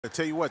I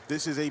tell you what,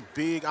 this is a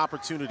big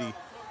opportunity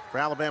for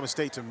Alabama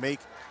State to make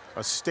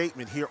a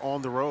statement here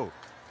on the road.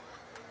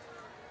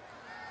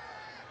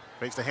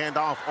 Makes the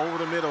handoff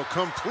over the middle,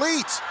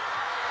 complete.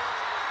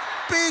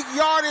 Big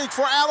yardage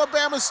for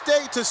Alabama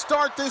State to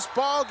start this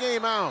ball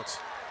game out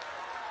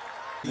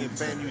in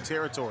FAMU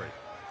territory.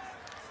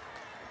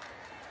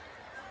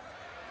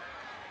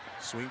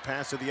 Swing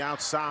pass to the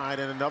outside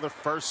and another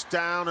first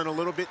down and a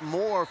little bit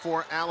more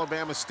for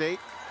Alabama State.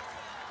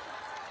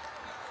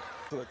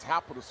 To the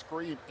top of the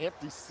screen,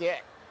 empty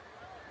set.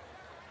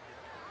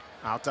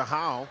 Out to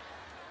Howell.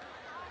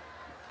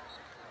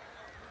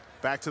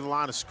 Back to the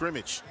line of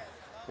scrimmage,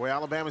 where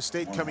Alabama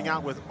State coming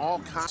out with all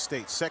kinds of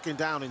state. Second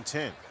down and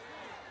 10.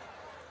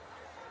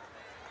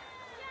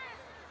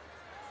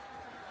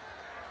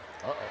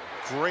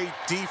 Great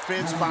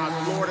defense by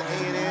Florida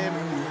A&M,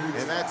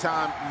 and that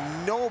time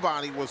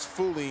nobody was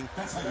fooling.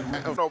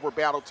 Over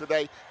battle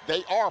today.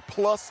 They are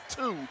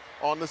 +2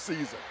 on the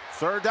season.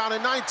 Third down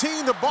and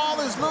 19. The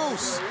ball is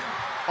loose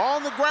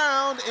on the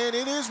ground, and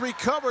it is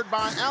recovered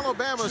by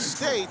Alabama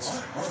State.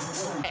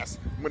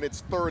 When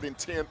it's 3rd and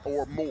 10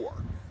 or more.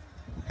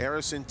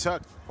 Harrison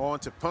Tuck on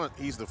to punt.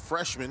 He's the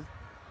freshman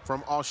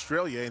from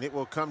Australia, and it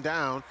will come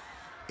down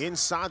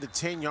inside the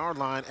 10-yard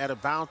line at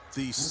about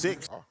the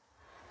 6.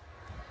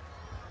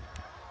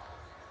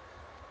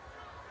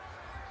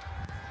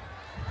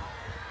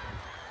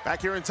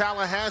 Back here in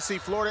Tallahassee,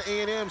 Florida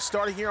A&M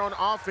starting here on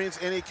offense,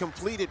 and a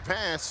completed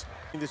pass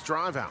in this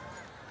drive out.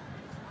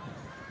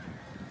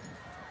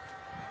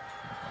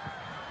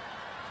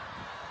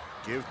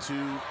 Give to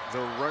the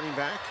running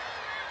back.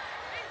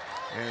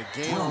 And a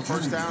gain on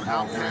first down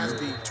out past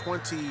the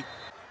 20.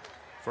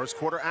 First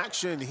quarter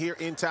action here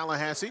in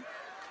Tallahassee.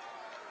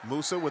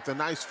 Musa with a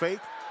nice fake.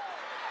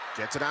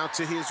 Gets it out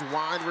to his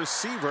wide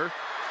receiver.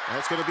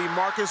 That's going to be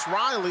Marcus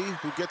Riley,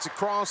 who gets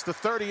across the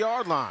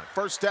 30-yard line.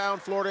 First down,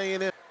 Florida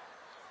A&M.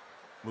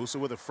 Musa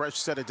with a fresh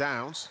set of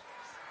downs.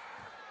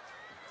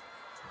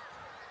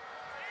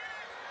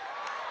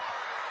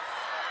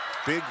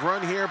 Big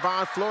run here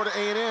by Florida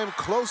A&M,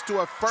 close to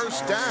a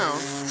first down.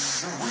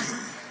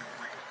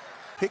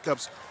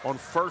 Pickups on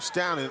first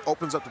down, and it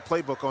opens up the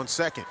playbook on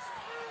second.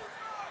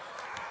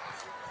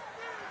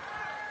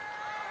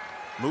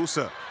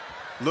 Musa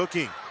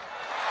looking,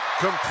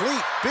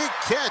 complete, big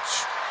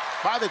catch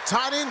by the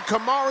tight end,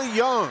 Kamari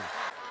Young.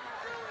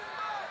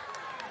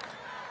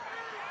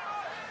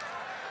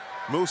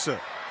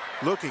 Musa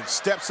looking,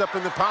 steps up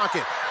in the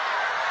pocket.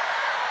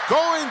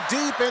 Going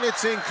deep, and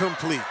it's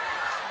incomplete.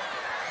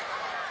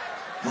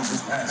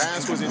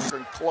 Pass was in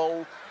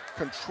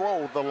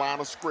control the line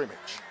of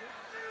scrimmage.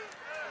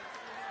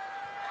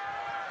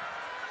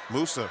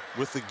 Musa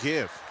with the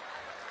give.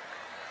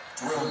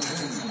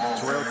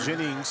 Terrell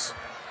Jennings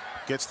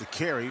gets the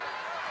carry.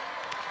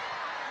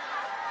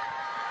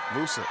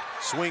 Musa,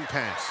 swing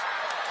pass.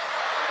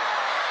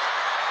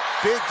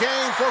 Big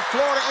gain for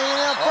Florida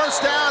A&M,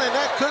 first down, and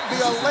that could be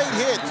a late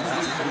hit.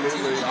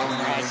 Absolutely.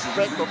 I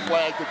expect the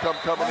flag to come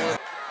coming in.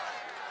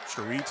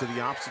 Sheree to the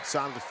opposite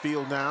side of the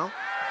field now.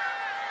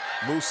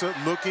 Musa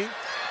looking.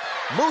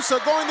 Musa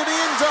going to the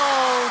end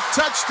zone.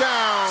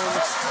 Touchdown,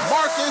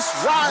 Marcus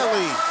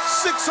Riley.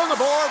 6 on the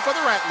board for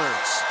the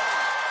Rattlers.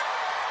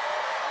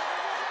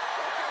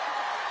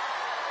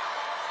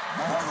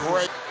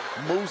 Great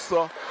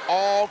Musa,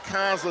 all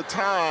kinds of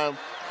time.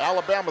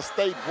 Alabama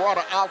State brought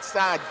an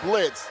outside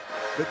blitz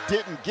but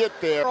didn't get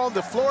there. On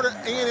the Florida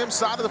A&M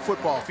side of the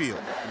football field.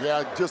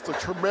 Yeah, just a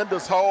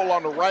tremendous hole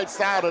on the right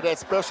side of that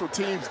special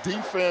teams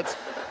defense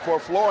for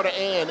Florida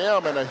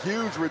A&M, and a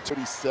huge return.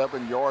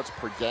 37 yards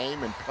per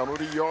game in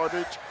penalty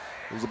yardage.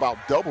 It was about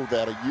double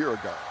that a year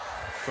ago.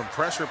 Some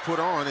pressure put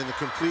on, and the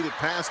completed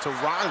pass to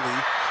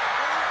Riley.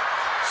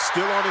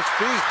 Still on his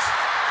feet.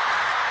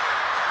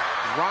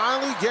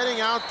 Riley getting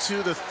out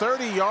to the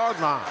 30-yard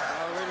line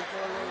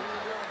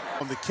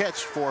on the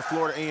catch for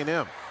Florida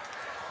A&M.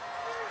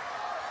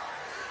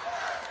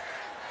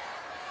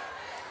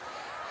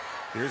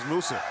 Here's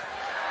Musa,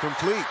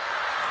 complete.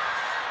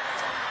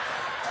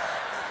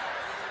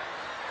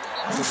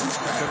 To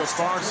the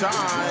far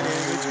side,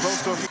 and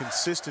it's close to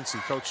consistency.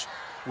 Coach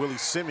Willie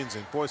Simmons,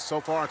 and boy, so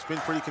far it's been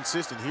pretty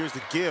consistent. Here's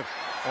the give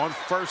on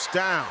first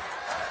down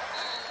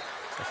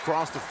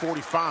across the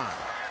 45.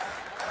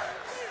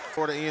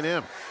 Florida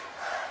A&M.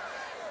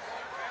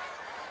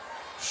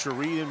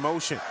 Sheree in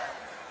motion.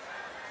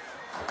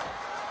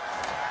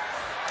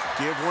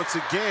 Give once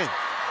again.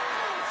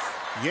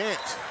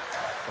 Yant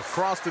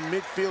across the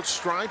midfield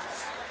stripe,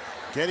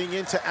 getting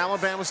into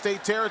Alabama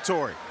State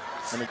territory.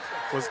 And it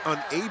was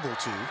unable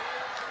to.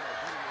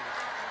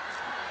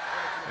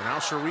 And Al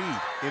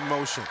Sheree in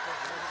motion.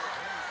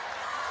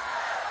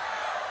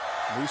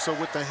 Musa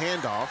with the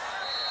handoff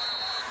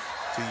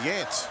to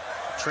Yant.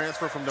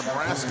 Transfer from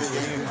Nebraska,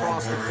 getting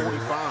across the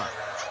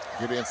 45.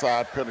 Get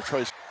inside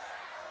penetration.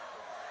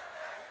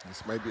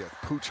 This may be a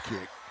pooch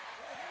kick.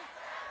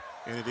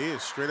 And it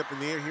is straight up in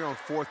the air here on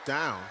fourth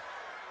down.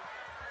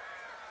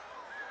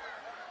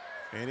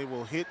 And it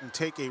will hit and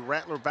take a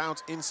Rattler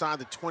bounce inside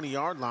the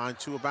 20-yard line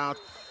to about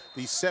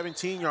the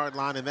 17-yard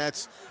line, and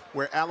that's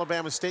where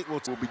Alabama State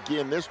will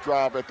begin this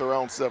drive at their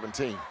own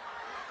 17.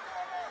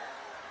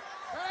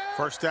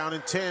 First down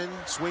and 10,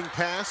 swing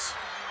pass,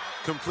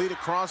 complete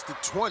across the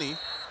 20.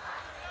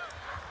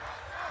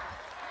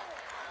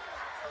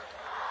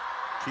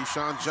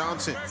 Keyshawn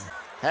Johnson.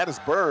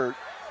 Hattiesburg.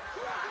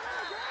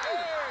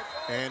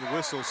 And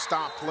whistle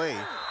stop play.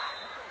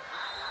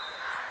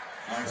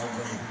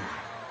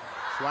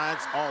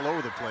 Flags all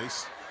over the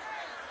place.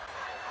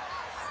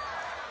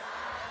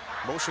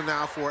 Motion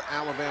now for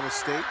Alabama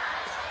State.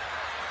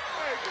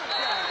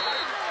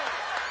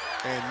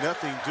 And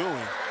nothing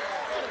doing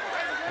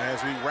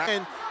as we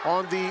ran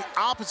on the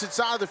opposite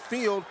side of the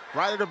field,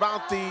 right at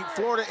about the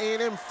Florida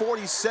A&M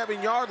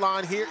 47-yard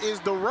line. Here is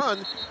the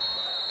run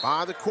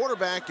by the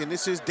quarterback, and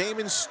this is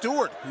Damon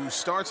Stewart, who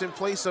starts in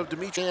place of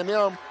Dimitri.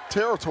 A&M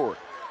territory.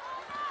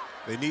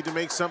 They need to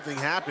make something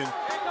happen.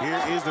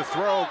 Here is the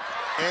throw,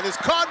 and it's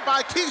caught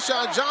by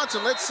Keyshawn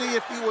Johnson. Let's see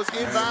if he was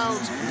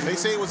inbounds. They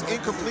say it was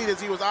incomplete as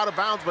he was out of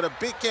bounds, but a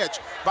big catch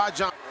by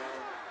Johnson.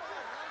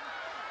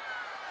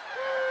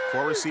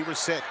 Four receiver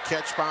set,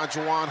 catch by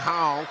Juwan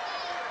Howell,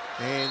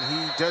 and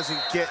he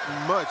doesn't get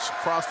much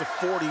across the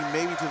 40,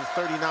 maybe to the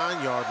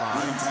 39-yard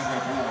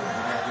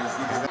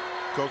line.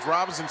 Coach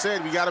Robinson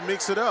said, we got to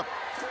mix it up.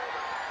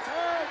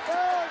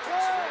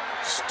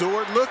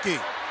 Stewart looking.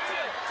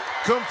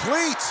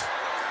 Complete.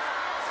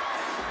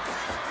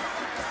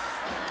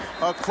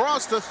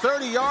 Across the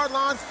 30-yard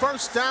line,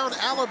 first down,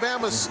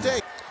 Alabama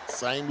State.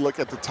 Same look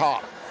at the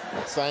top,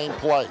 same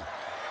play.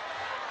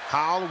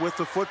 Howell with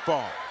the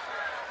football.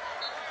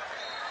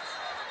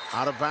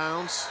 Out of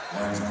bounds.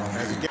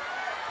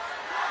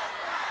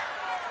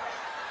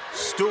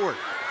 Stewart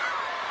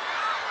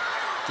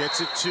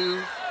gets it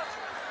to.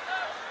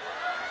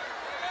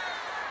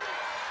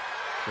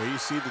 There you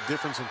see the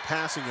difference in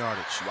passing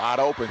yardage. Wide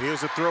open.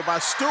 Here's a throw by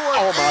Stewart.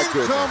 Oh my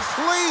goodness.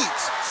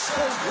 Incomplete.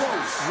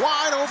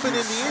 Wide open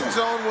in the end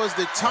zone was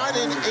the tight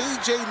end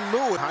A.J.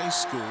 Lewis. High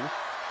school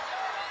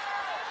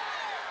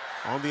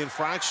on the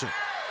infraction.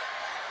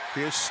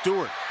 Here's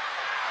Stewart.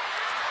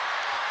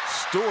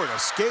 Stewart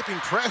escaping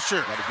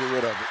pressure. Got to get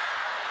rid of it.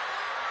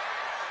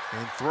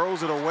 And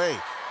throws it away.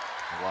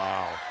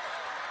 Wow.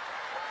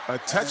 A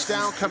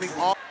touchdown coming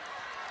off.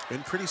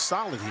 Been pretty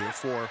solid here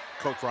for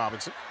Coach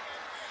Robinson.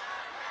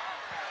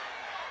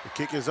 The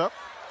kick is up.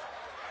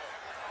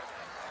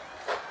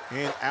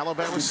 And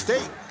Alabama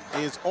State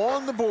is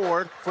on the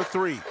board for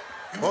 3.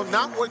 Well,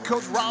 not what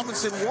Coach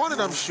Robinson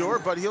wanted, I'm sure,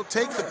 but he'll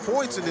take the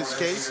points in this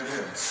case.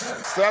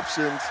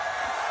 Exceptions.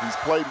 He's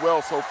played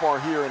well so far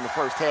here in the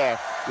first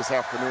half this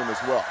afternoon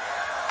as well.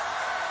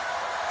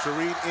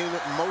 Shareed in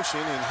motion,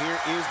 and here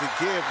is the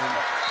give. And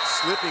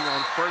slipping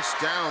on first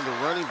down, the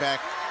running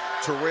back,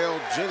 Terrell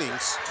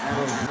Jennings.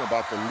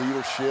 About the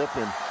leadership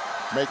and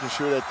making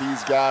sure that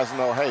these guys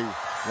know, hey,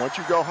 once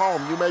you go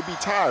home, you may be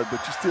tired,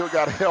 but you still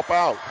got to help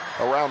out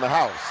around the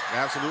house.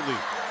 Absolutely.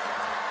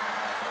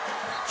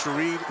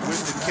 Shareed with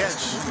the catch.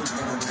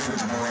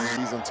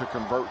 Season to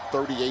convert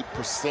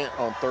 38%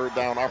 on third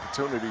down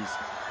opportunities.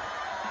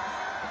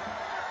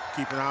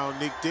 Keep an eye on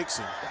Nick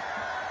Dixon.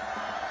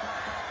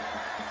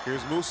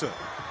 Here's Musa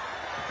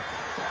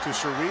to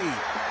Shareed,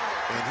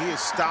 and he is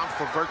stopped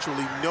for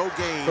virtually no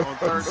gain on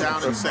third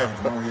down and 7.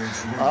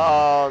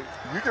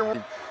 You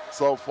can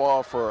so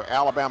far for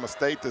Alabama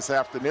State this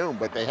afternoon,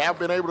 but they have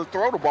been able to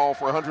throw the ball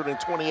for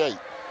 128.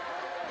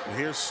 Well,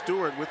 here's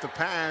Stewart with the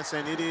pass,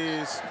 and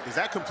is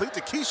that complete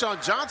to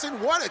Keyshawn Johnson?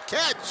 What a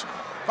catch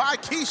by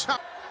Keyshawn.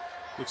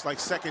 Looks like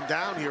second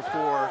down here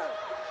for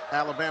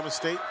Alabama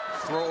State.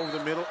 Throw over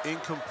the middle,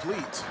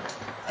 incomplete.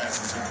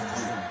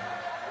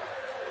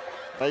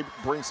 They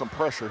bring some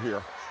pressure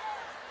here.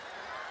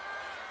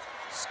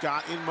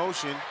 Scott in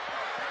motion.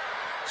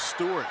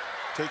 Stewart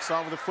takes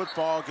off with the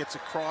football, gets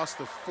across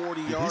the 40-yard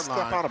line. Did he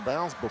step out of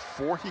bounds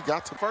before he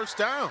got to first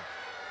down?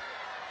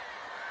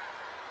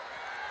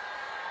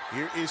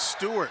 Here is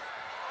Stewart.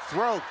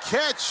 Throw,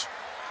 catch.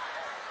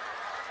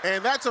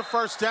 And that's a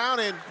first down.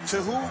 And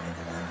to who?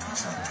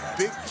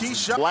 Big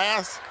Keyshawn.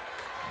 Last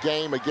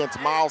game against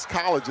Miles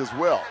College as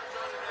well.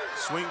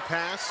 Swing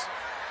pass,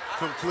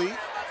 complete.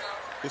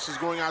 This is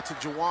going out to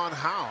Juwan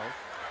Howell.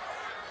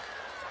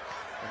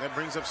 And that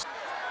brings up.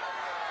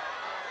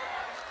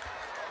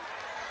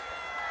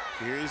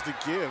 Here is the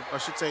give, I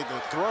should say the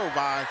throw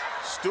by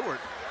Stewart.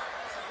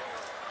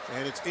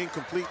 And it's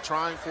incomplete,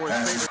 trying for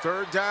his favorite.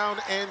 Third down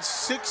and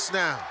 6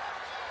 now.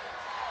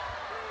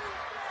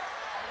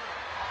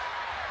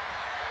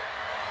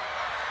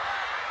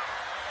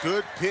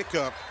 Good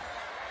pickup.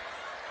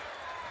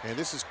 And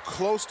this is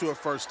close to a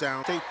first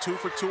down. Take 2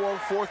 for 2 on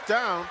fourth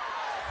down.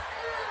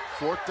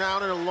 Fourth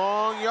down and a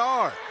long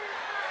yard.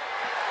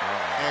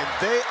 And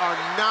they are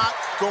not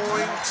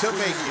going to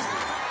make it.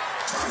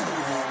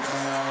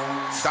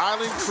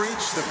 Dylan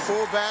Creech, the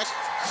fullback,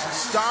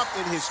 stopped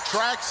in his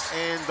tracks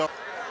and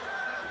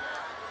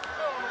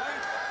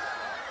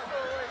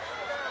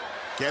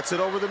gets it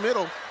over the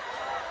middle.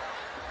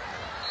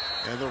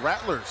 And the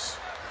Rattlers,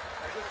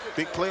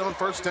 big play on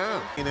first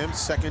down. A&M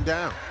second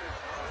down.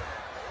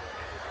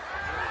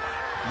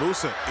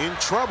 Musa in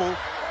trouble,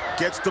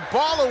 gets the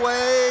ball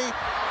away,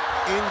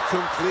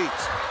 incomplete.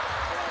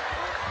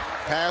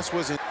 Pass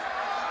was in.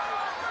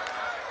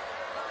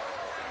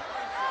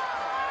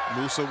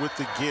 Musa with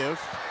the give.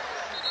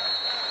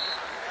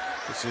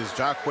 This is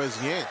Jaquez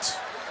Yant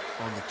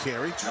on the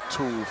carry.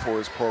 Tool for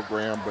his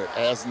program, but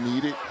as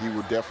needed, he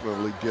would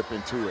definitely dip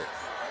into it.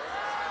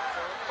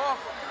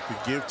 The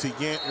give to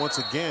Yant once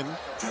again.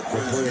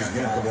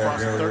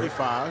 Across the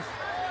 35.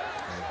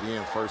 And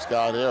again, first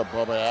guy there,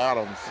 Bubba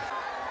Adams.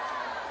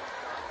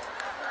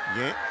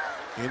 Yant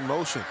in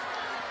motion.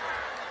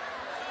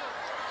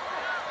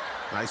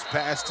 Nice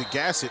pass to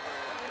Gassett.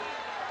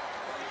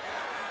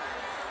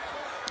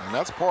 And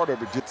that's part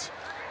of it.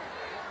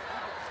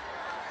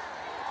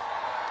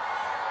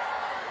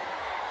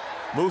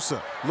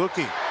 Musa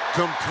looking,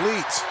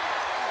 complete.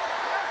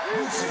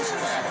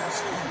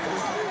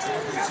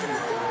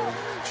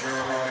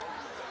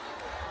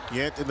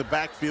 Yant in the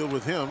backfield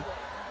with him.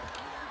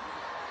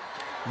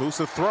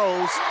 Musa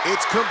throws,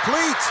 it's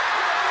complete.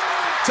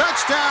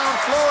 Touchdown,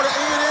 Florida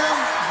A&M.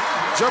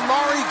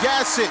 Jamari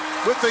Gassett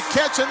with the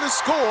catch and the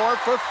score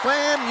for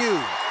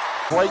FAMU.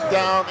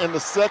 Breakdown in the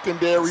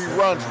secondary,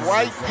 runs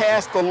right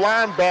past the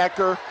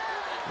linebacker.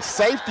 The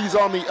safety's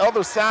on the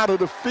other side of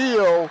the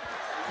field,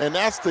 and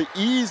that's the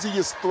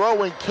easiest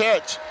throw and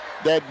catch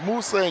that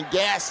Musa and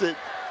Gassett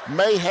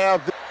may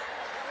have.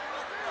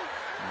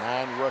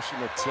 9 rushing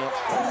attempts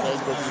for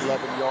negative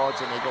 11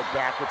 yards, and they go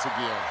backwards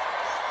again.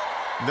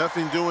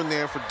 Nothing doing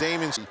there for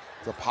Damon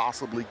to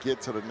possibly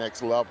get to the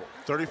next level.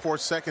 34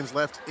 seconds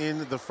left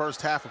in the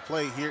first half of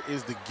play. Here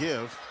is the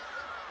give.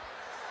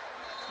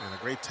 And a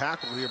great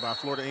tackle here by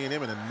Florida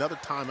A&M, and another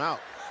timeout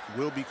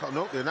will be called.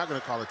 No, they're not going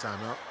to call a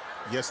timeout.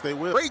 Yes, they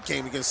will. Great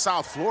game against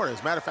South Florida.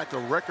 As a matter of fact, a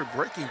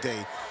record-breaking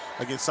day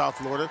against South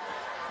Florida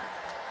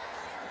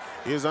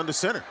is under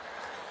center.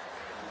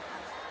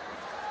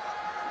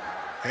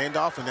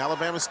 Handoff in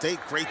Alabama State.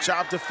 Great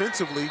job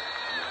defensively.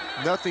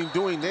 Nothing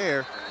doing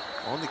there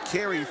on the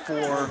carry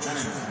for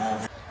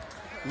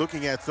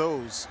looking at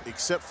those,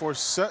 except for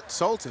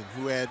Sultan,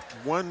 who had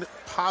one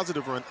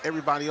positive run.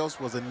 Everybody else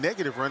was a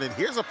negative run. And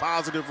here's a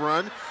positive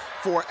run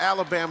for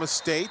Alabama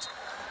State.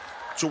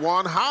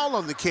 Juwan Howell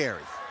on the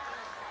carry.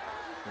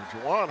 And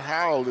Juwan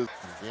Howell is,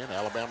 again,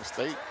 Alabama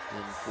State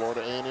in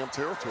Florida A&M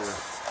territory.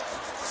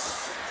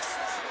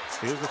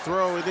 Here's the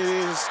throw, and it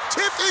is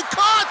tipped and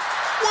caught.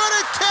 What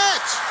a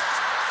catch!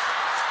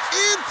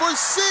 In for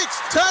 6,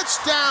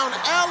 touchdown,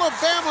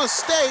 Alabama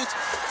State.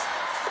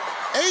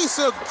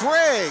 Asa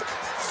Gregg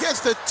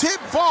gets the tip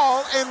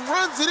ball and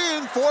runs it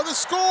in for the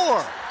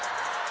score.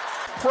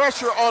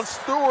 Pressure on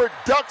Stewart,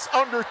 ducks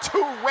under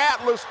 2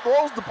 Rattlers,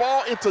 throws the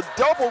ball into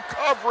double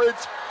coverage,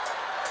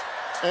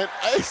 and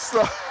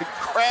Asa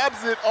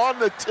grabs it on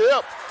the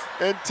tip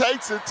and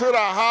takes it to the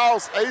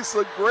house.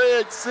 Asa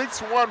Gregg,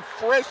 6'1",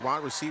 fresh.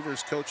 Wide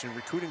receivers coach and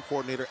recruiting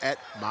coordinator at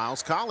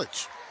Miles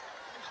College.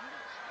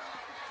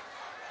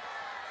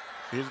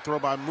 Here's a throw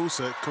by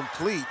Musa,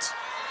 complete.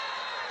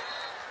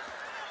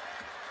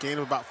 Gain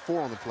of about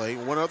 4 on the play.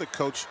 One other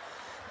coach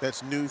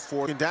that's new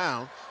for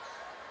down.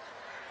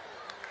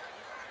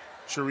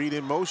 Shareed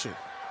in motion.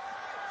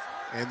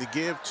 And the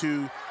give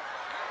to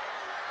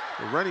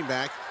the running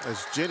back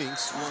as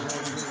Jennings.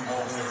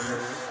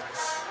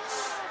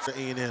 To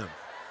A&M.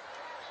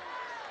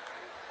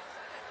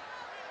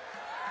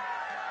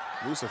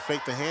 Musa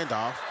faked the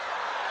handoff.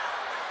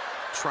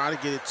 Try to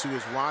get it to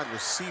his wide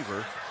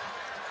receiver.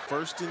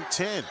 1st and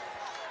 10.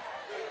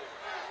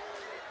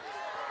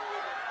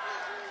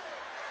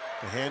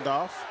 The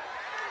handoff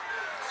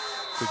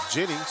to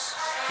Jennings,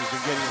 who's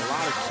been getting a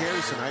lot of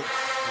carries tonight.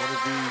 One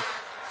of the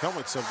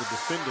helmets of the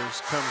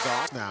defenders comes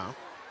off now.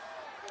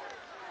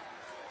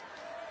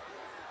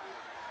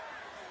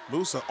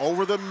 Musa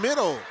over the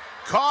middle,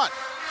 caught.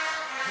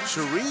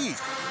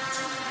 Shareed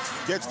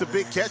gets the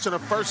big catch on a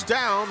 1st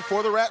down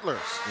for the Rattlers.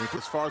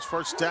 As far as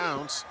 1st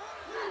downs,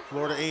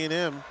 Florida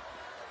A&M.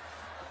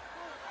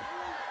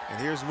 And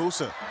here's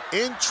Musa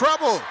in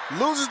trouble,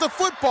 loses the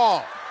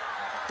football.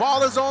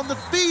 Ball is on the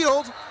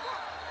field,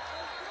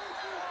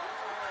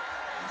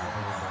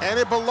 and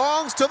it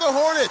belongs to the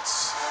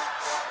Hornets.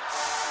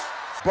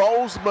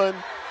 Bozeman,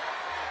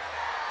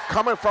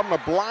 coming from the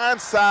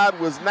blind side,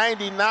 was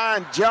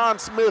 99 John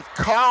Smith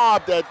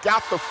Cobb that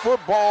got the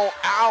football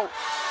out.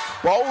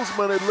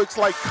 Bozeman, it looks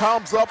like,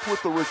 comes up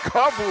with the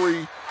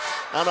recovery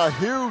and a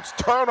huge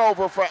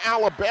turnover for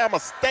Alabama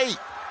State.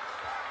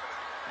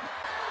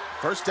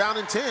 1st down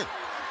and 10.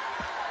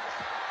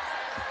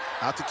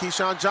 Out to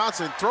Keyshawn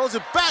Johnson, throws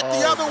it back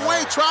the other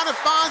way, trying to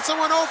find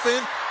someone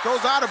open,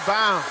 goes out of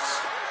bounds.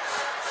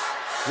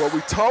 Well,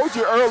 we told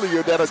you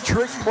earlier that a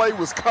trick play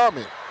was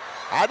coming.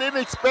 I didn't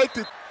expect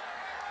it.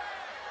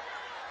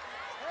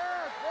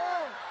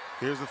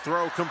 Here's the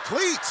throw,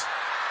 complete.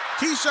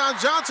 Keyshawn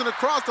Johnson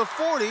across the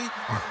 40,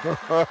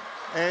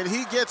 and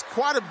he gets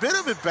quite a bit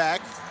of it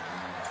back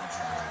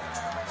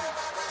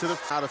to the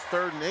out of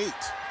 3rd and 8.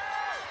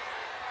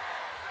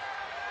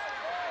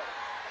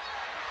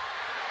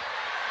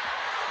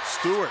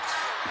 Stewart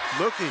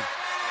looking,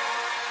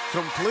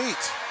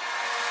 complete.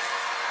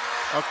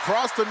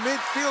 across the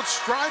midfield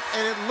stripe,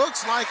 and it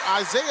looks like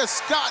Isaiah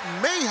Scott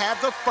may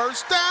have the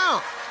first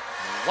down.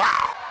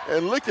 Wow.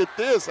 And look at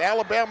this.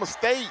 Alabama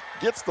State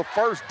gets the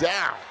first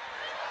down.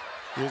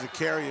 Here's a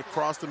carry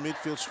across the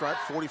midfield stripe,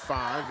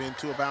 45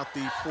 into about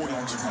the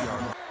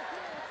 42-yard line.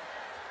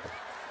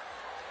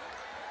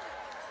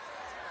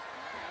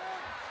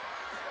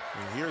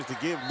 And here's the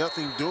give.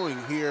 Nothing doing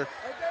here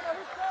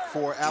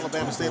for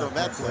Alabama State on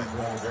that play.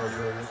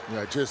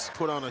 Yeah, just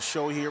put on a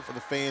show here for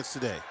the fans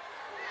today.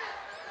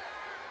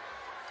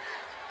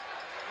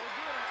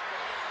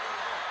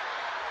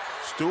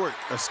 Stewart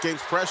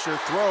escapes pressure,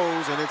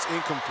 throws, and it's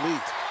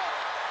incomplete.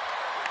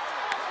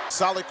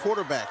 Solid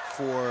quarterback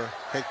for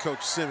head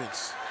coach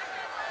Simmons.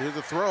 Here's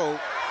the throw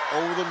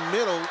over the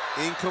middle,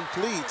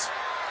 incomplete.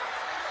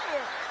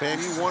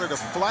 FAMU wanted a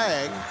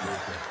flag.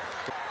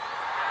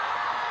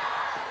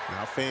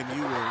 Now FAMU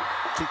will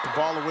kick the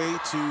ball away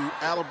to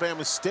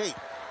Alabama State.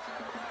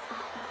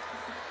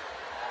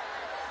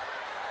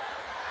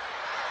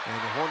 And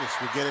the Hornets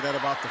will get it at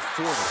about the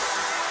 40.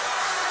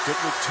 Good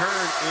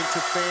return into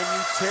FAMU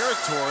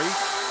territory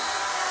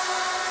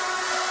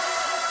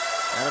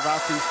at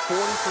about the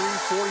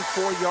 43,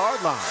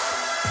 44-yard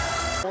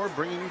line.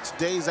 Bringing you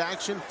today's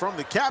action from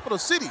the capital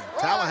city,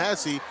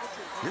 Tallahassee.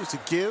 Here's a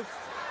give.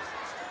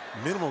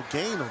 Minimal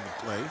gain on the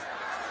play.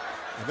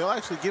 And they'll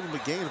actually give him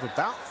a gain of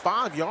about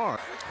 5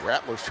 yards.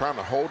 Rattlers trying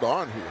to hold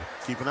on here.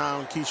 Keep an eye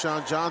on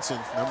Keyshawn Johnson,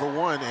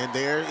 #1. And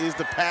there is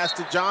the pass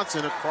to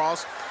Johnson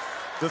across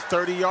the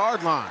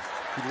 30-yard line.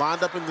 He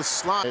lined up in the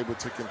slot. Able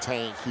to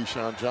contain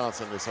Keyshawn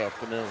Johnson this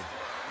afternoon.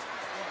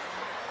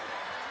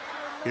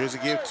 Here's a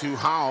give to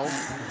Howell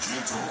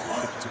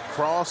to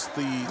cross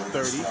the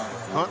 30.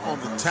 Hunt on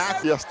the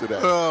tackle. Yesterday.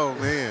 Oh,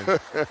 man.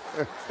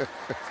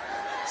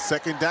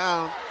 Second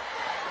down.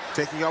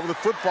 Taking over the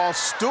football,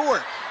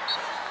 Stewart.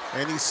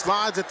 And he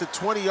slides at the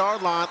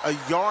 20-yard line, a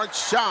yard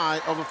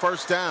shy of a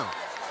first down.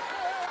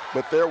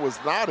 But there was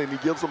not, and he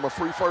gives them a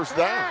free first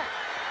down.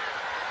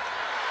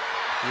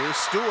 Here's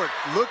Stewart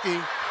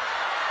looking,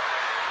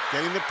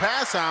 getting the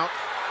pass out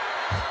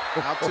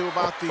to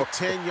about the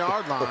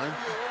 10-yard line.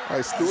 All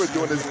right, Stewart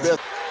doing his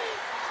best.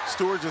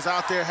 Stewart just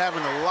out there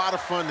having a lot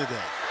of fun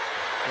today.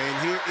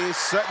 And here is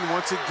Sutton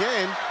once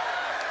again,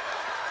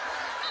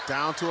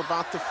 down to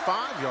about the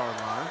 5-yard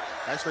line.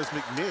 Actually, it's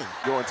McMinn.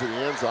 Going to the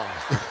end zone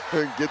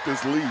and get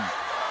this lead.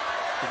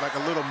 It's like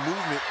a little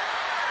movement.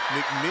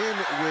 McMinn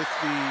with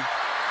the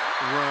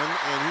run,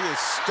 and he is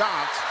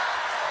stopped.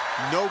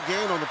 No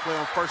gain on the play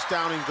on first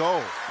down and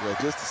goal. Yeah,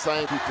 just the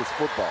same people's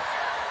football.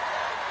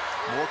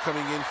 More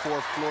coming in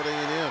for Florida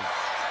A&M.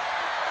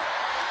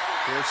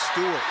 There's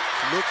Stewart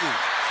looking.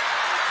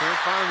 Can't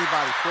find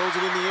anybody. Throws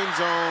it in the end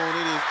zone.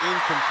 It is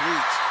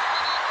incomplete.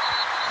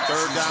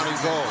 Third down and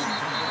goal.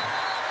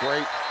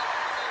 Great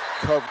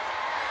cover.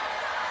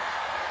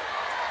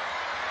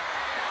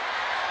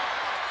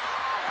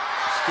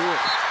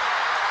 Stewart.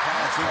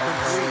 Pass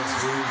incomplete.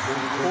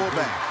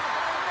 Fullback.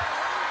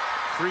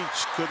 Creech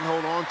couldn't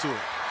hold on to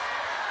it.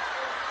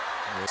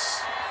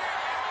 Yes.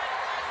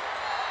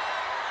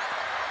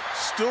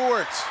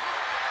 Stewart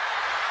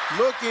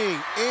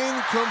looking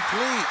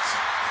incomplete.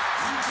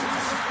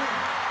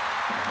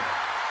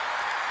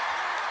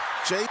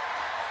 Jake.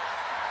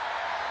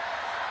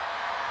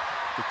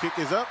 The kick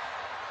is up.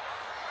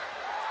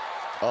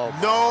 Oh,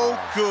 no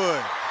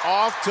good.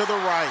 Off to the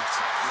right.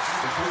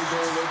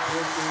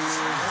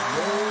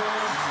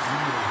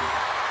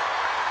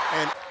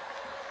 And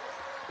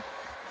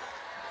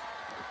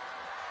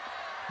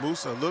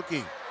Musa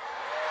looking.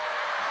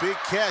 Big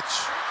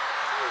catch.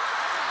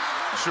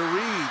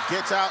 Shareed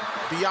gets out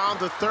beyond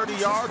the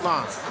 30-yard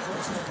line.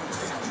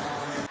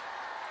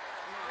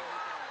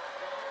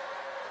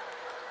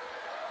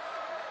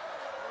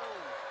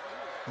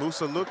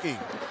 Musa looking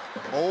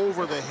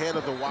over the head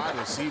of the wide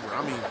receiver.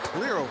 I mean,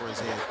 clear over his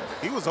head.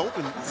 He was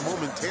open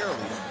momentarily.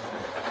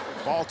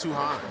 Ball too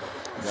high.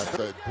 That's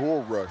a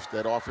bull rush.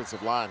 That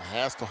offensive line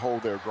has to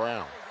hold their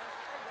ground.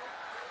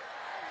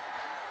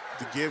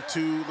 The give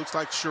to, looks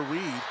like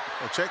Shareed.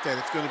 Oh, check that.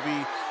 It's going to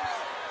be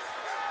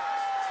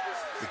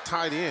the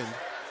tight end.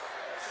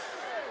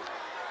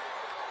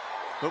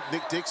 Nope,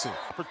 Nick Dixon.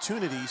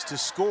 Opportunities to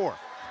score.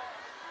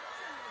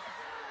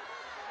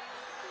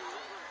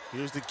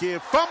 Here's the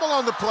give. Fumble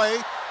on the play,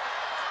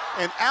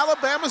 and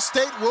Alabama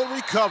State will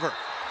recover.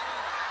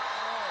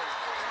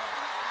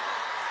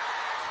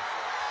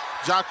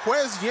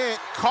 Jaquez Yant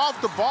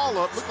coughed the ball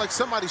up. Looked like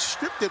somebody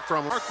stripped it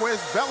from him.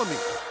 Marquez Bellamy.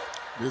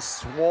 This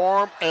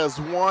swarm as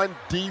one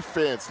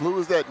defense. Who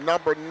is that,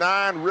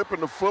 #9, ripping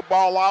the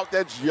football out?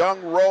 That's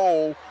Young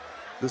Roll,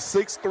 the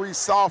 6'3"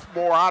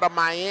 sophomore out of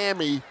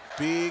Miami.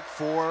 Big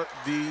for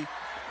the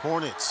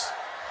Hornets.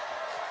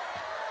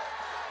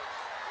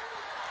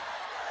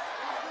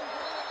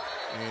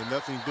 And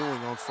nothing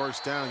doing on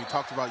first down. You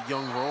talked about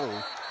Young Roll.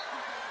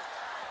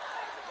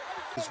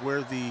 This is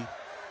where the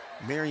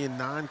Marion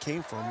 9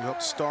 came from. You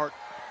helped start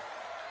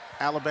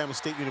Alabama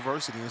State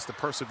University. It's the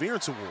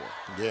Perseverance Award.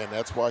 Yeah, and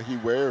that's why he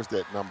wears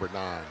that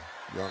 #9,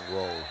 Young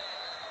Roll.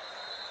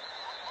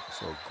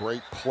 So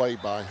great play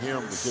by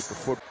him to get the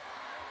football.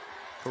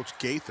 Coach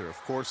Gaither.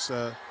 Of course,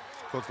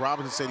 Coach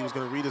Robinson said he was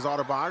going to read his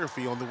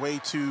autobiography on the way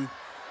to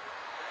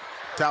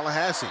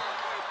Tallahassee.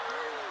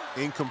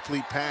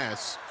 Incomplete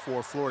pass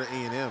for Florida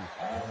A&M.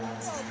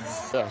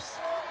 Yes.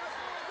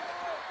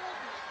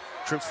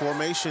 Trips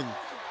formation.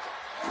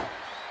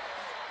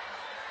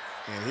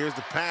 And here's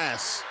the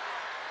pass.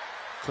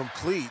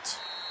 Complete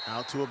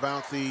out to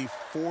about the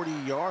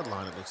 40-yard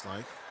line, it looks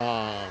like.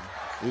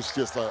 It's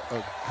just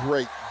a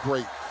great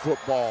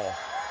football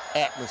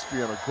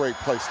atmosphere and a great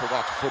place to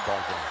watch a football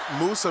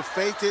game. Musa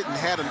faked it and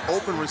had an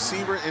open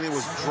receiver, and it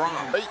was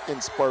dropped. Late in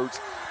spurts,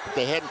 but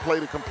they hadn't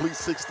played a complete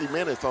 60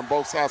 minutes on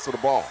both sides of the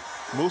ball.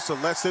 Musa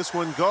lets this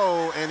one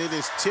go, and it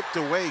is tipped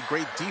away.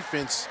 Great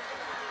defense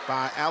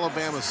by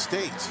Alabama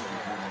State.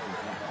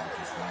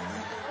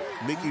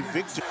 Mickey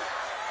Victor.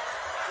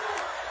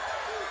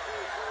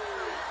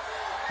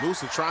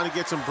 Musa trying to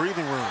get some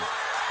breathing room.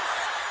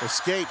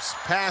 Escapes,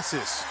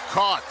 passes,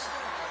 caught.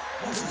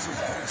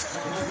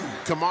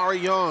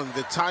 Kamari Young,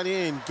 the tight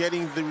end,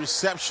 getting the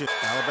reception.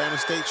 Alabama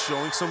State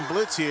showing some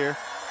blitz here.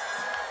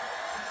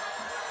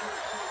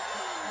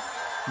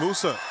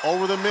 Musa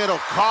over the middle,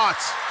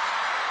 caught.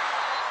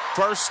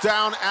 First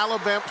down,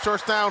 Alabama,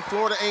 first down,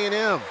 Florida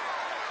A&M.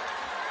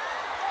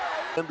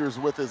 Sanders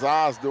with his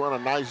eyes doing a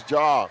nice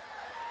job.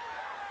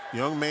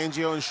 Young,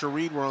 Mangio, and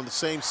Shareed were on the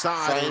same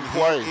side. Same and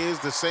play. Here is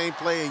the same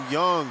play, and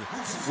Young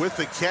with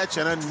the catch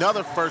and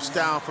another first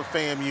down for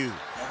FAMU.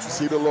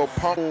 See the little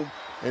pump,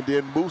 and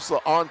then Musa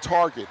on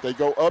target. They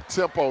go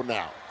up-tempo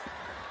now.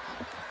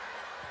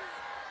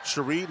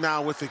 Shareed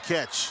now with the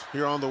catch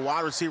here on the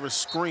wide receiver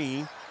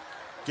screen.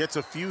 Gets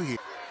a few here.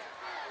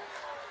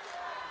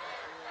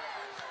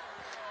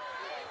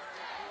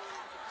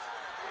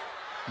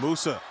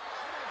 Musa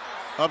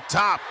up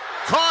top,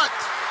 caught.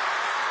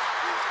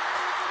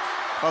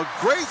 A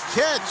great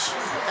catch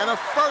and a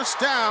first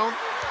down.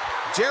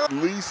 At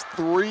least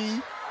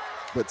 3,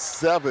 but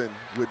 7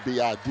 would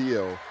be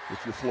ideal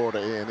if you're Florida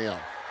A&M.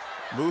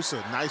 Musa,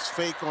 nice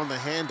fake on the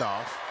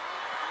handoff.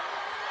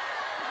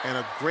 And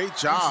a great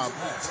job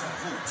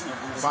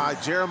by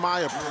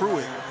Jeremiah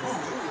Pruitt,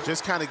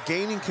 just kind of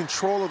gaining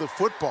control of the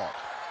football.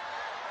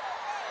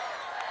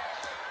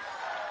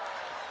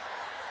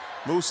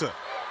 Musa,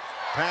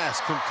 pass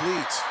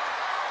complete.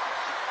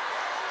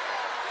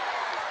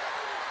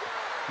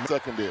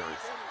 Secondary.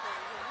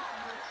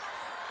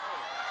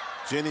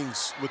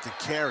 Jennings with the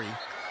carry.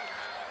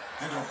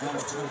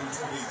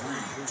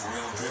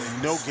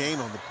 No gain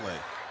on the play.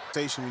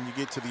 Station when you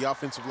get to the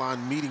offensive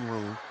line meeting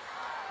room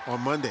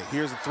on Monday.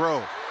 Here's a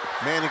throw.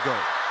 Manigo.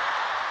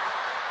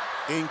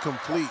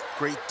 Incomplete.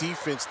 Great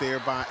defense there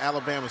by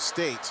Alabama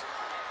State.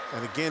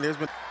 And again, there's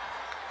been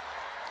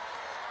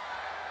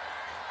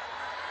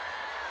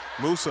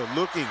Musa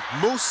looking.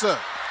 Musa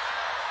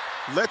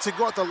lets it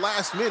go at the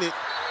last minute.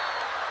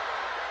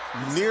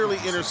 Nearly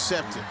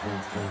intercepted.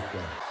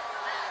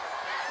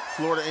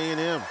 Florida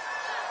A&M.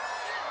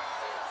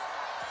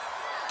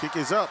 Kick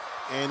is up,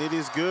 and it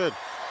is good.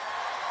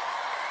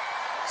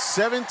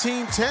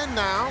 17-10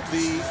 now.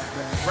 The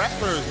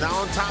Rattlers now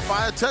on top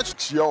by a touch.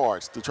 6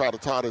 yards to try to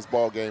tie this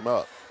ball game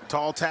up.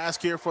 Tall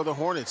task here for the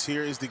Hornets.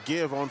 Here is the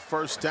give on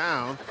first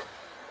down.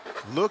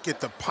 Look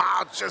at the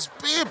pile just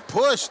being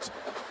pushed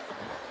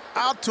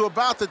out to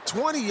about the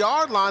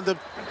 20-yard line.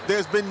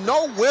 There's been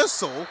no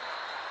whistle,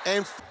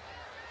 and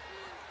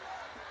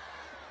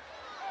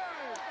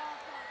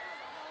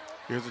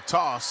here's a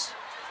toss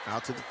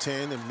out to the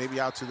 10 and maybe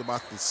out to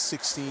about the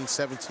 16,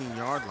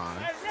 17-yard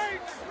line.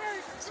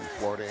 See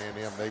Florida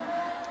A&M. They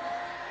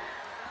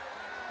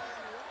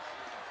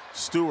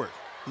Stewart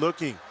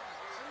looking.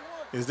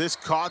 Is this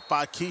caught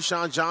by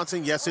Keyshawn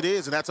Johnson? Yes, it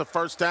is, and that's a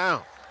first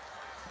down.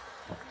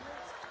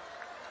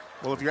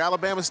 Well, if you're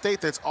Alabama State,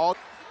 that's all.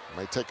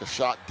 may take a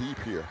shot deep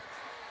here.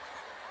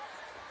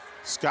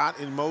 Scott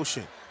in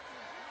motion.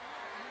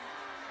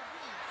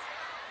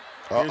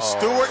 Here's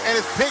Stewart, and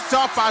it's picked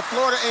off by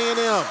Florida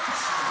A&M.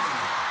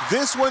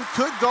 This one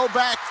could go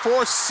back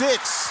for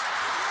 6.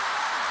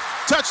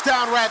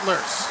 Touchdown,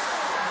 Rattlers.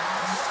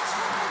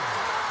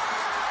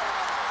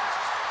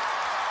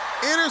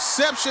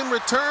 Interception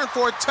return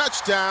for a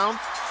touchdown.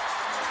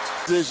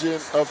 Decision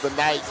of the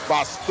night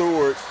by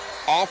Stewart.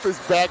 Off his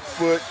back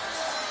foot,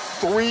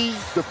 3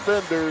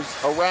 defenders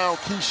around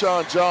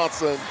Keyshawn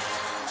Johnson,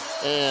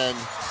 and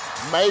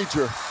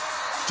Major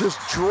just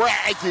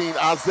dragging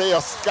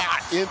Isaiah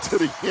Scott into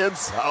the end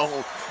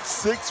zone.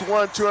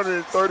 6'1",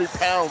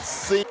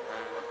 230-pound.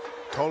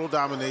 Total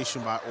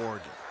domination by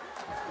Oregon.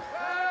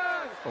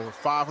 Over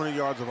 500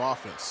 yards of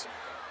offense.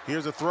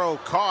 Here's a throw,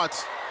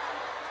 caught.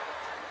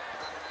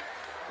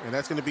 And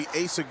that's going to be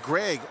Asa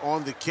Gregg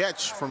on the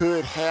catch.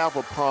 Could have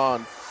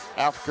upon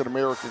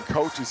African-American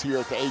coaches here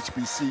at the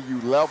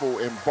HBCU level,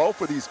 and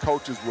both of these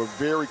coaches were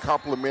very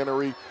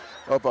complimentary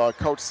of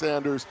Coach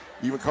Sanders,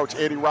 even Coach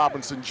Eddie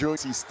Robinson Jr.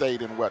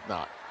 State and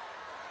whatnot.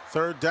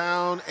 3rd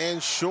down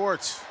and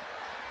short.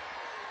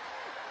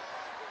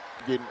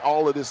 Getting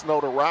all of this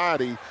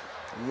notoriety.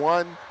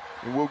 One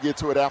and we'll get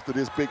to it after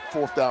this big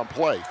 4th down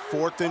play.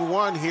 4th and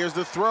 1. Here's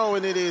the throw,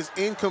 and it is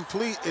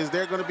incomplete. Is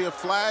there going to be a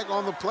flag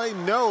on the play?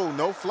 No,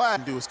 no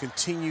flag. Do is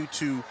continue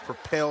to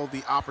propel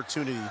the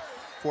opportunity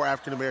for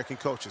African-American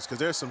coaches, because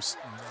there's some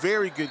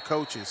very good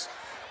coaches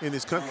in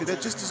this country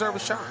that just deserve a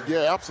shot.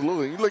 Yeah,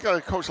 absolutely. You look at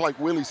a coach like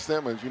Willie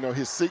Simmons, you know,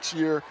 his 6th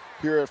year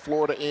here at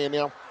Florida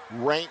A&M,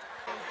 ranked.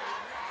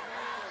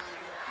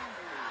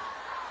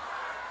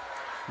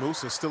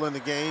 Musa still in the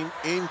game,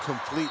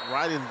 incomplete,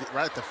 right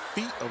at the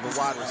feet of the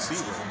wide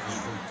receiver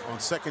on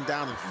 2nd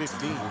down and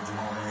 15. And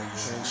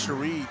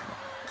Shareed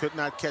could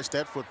not catch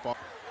that football.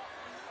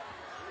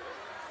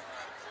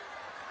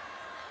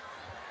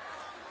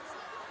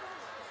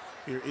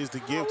 Here is the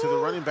give to the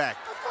running back.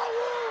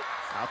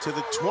 Out to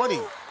the 20.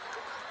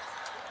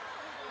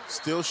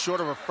 Still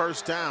short of a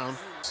 1st down.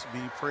 This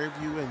will be Prairie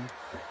View and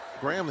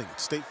Grambling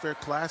State Fair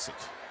Classic.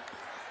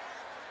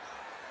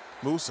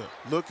 Musa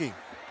looking.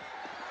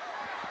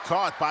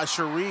 Caught by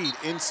Shareed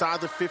inside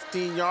the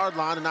 15-yard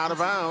line and out of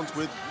bounds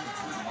with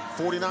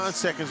 49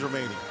 seconds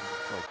remaining.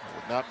 So I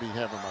would not be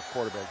having my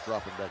quarterback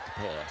dropping back to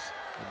pass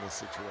in this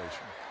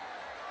situation,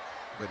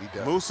 but he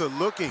does. Musa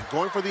looking,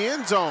 going for the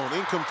end zone,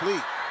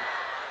 incomplete.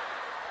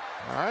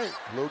 All right,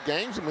 a little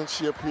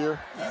gamesmanship here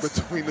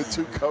between the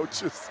two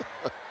coaches.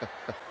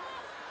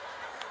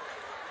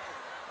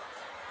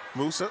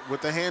 Musa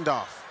with the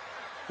handoff,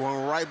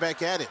 going right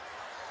back at it.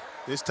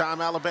 This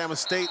time Alabama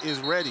State is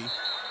ready.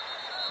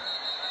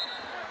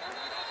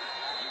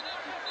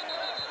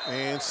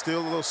 And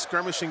still a little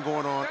skirmishing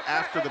going on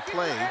after the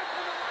play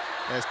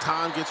as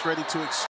time gets ready to expire.